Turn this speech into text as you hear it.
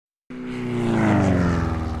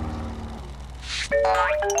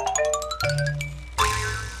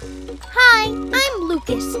Hi, I'm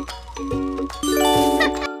Lucas.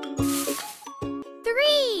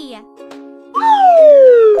 3.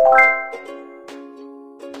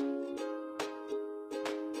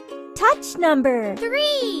 Touch number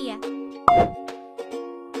 3.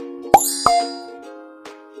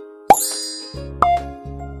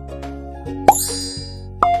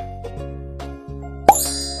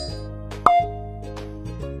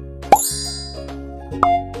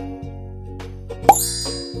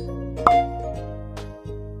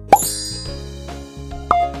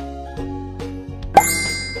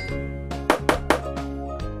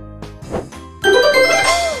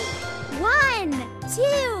 1,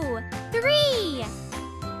 2, 3.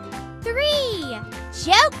 3.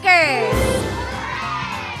 Jokers.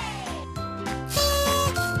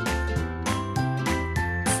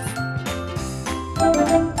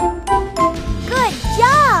 Good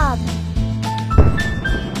job!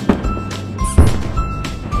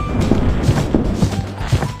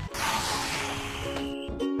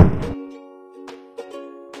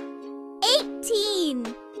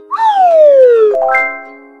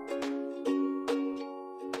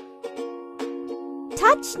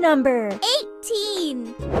 Touch number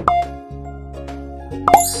 18.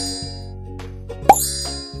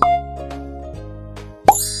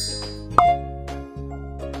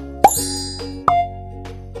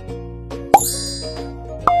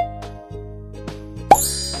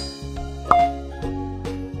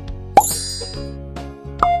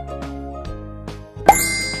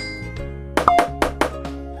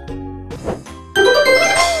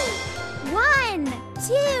 1,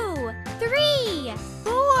 2, 3,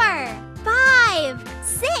 4, 5,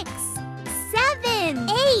 6, 7,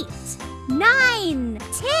 8, 9,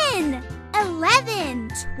 10, 11,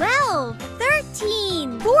 12,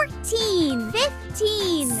 13, 14,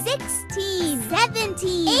 15, 16,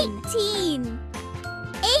 17, 18.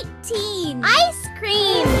 18. Ice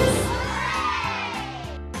creams.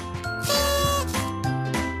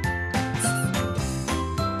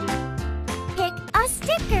 Pick a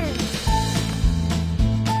sticker.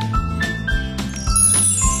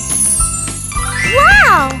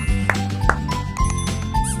 Wow! Whee!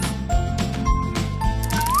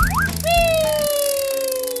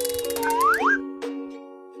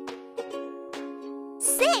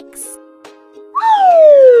 6.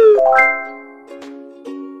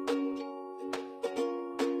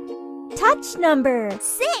 Touch number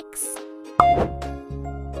 6.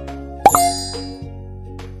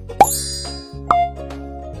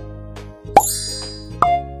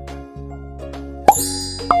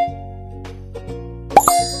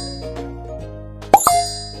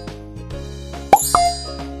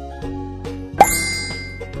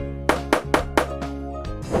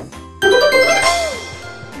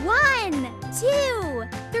 1, 2,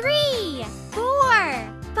 3, 4,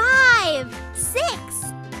 5, 6.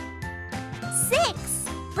 6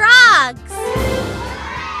 frogs.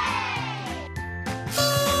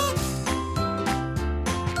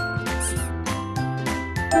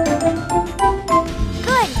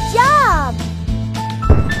 Good job!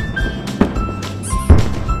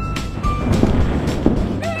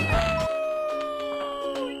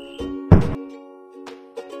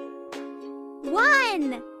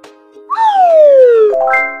 One.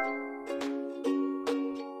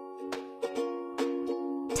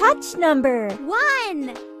 Touch number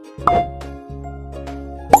 1.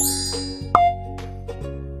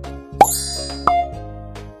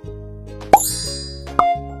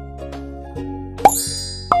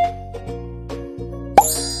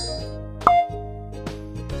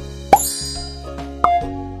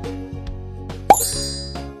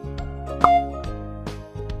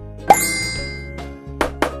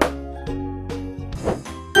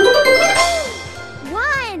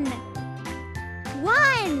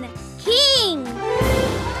 1. King.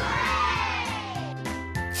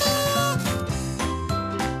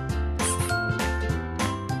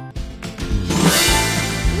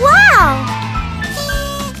 Wow!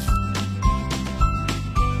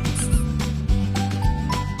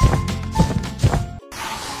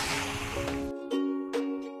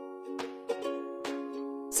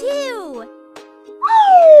 Two.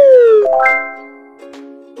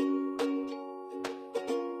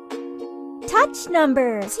 Touch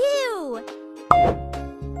number 2.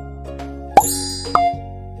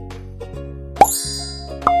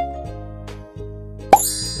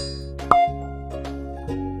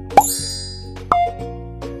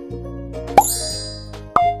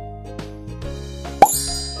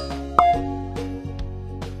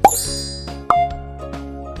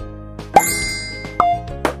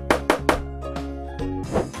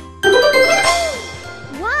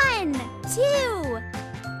 1.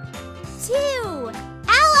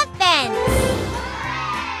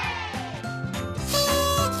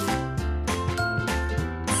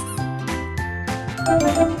 Good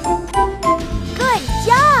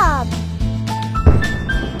job!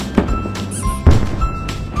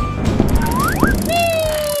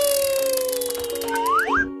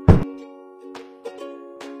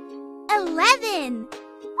 11.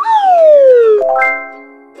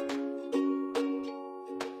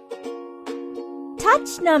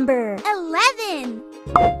 Touch number. 11.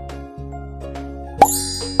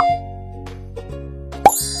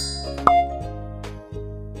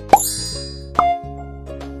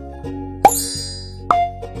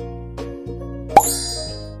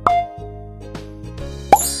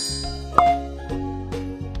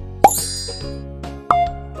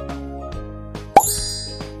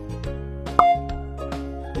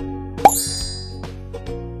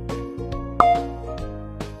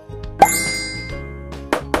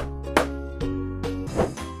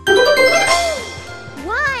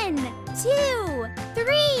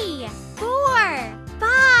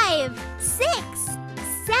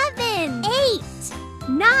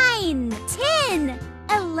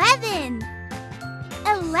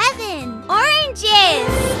 Oranges!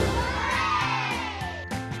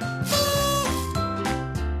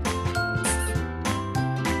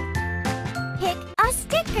 Pick a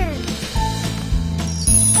sticker.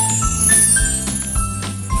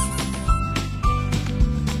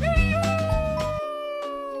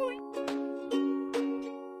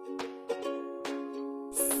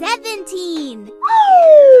 Seventeen.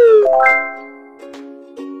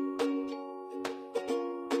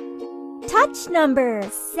 Touch number.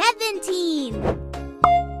 17.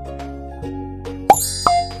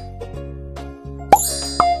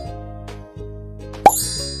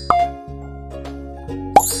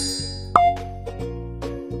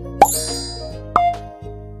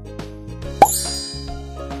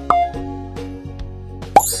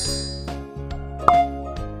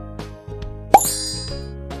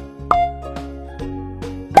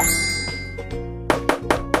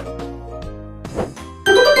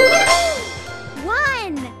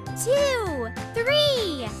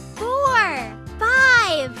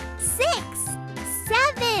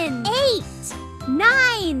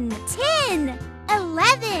 Nine, 10,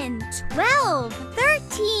 11, 12,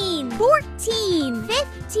 13, 14,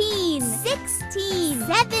 15, 16,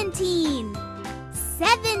 17.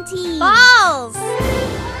 17 balls.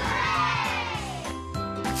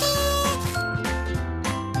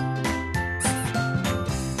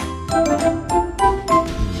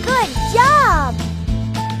 Good job!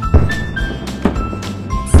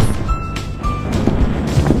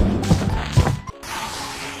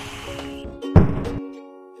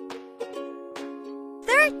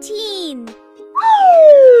 13.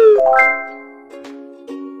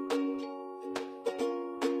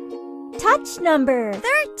 Touch number.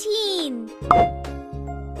 13.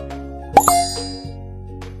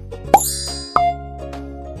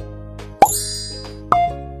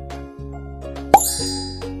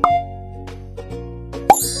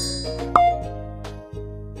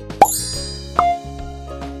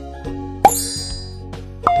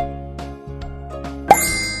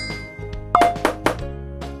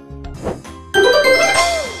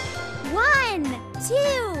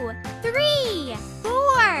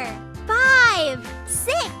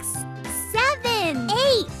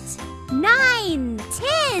 Nine,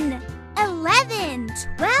 10, 11,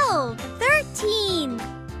 12, 13.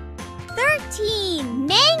 13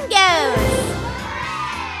 mangoes.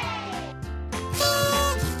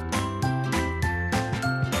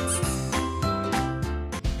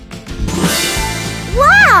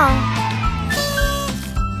 Wow!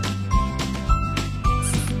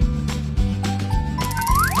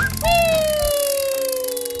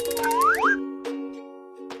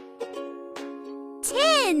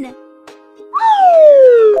 10.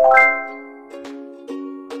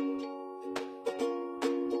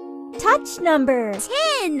 Touch number.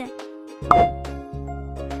 10.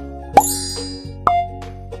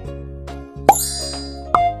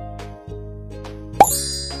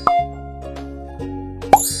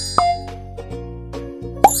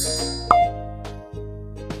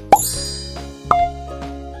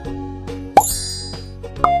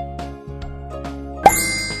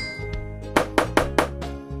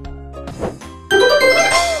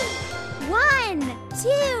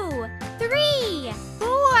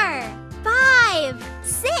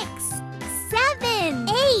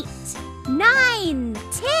 Nine,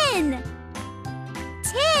 10.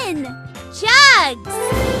 10 jugs.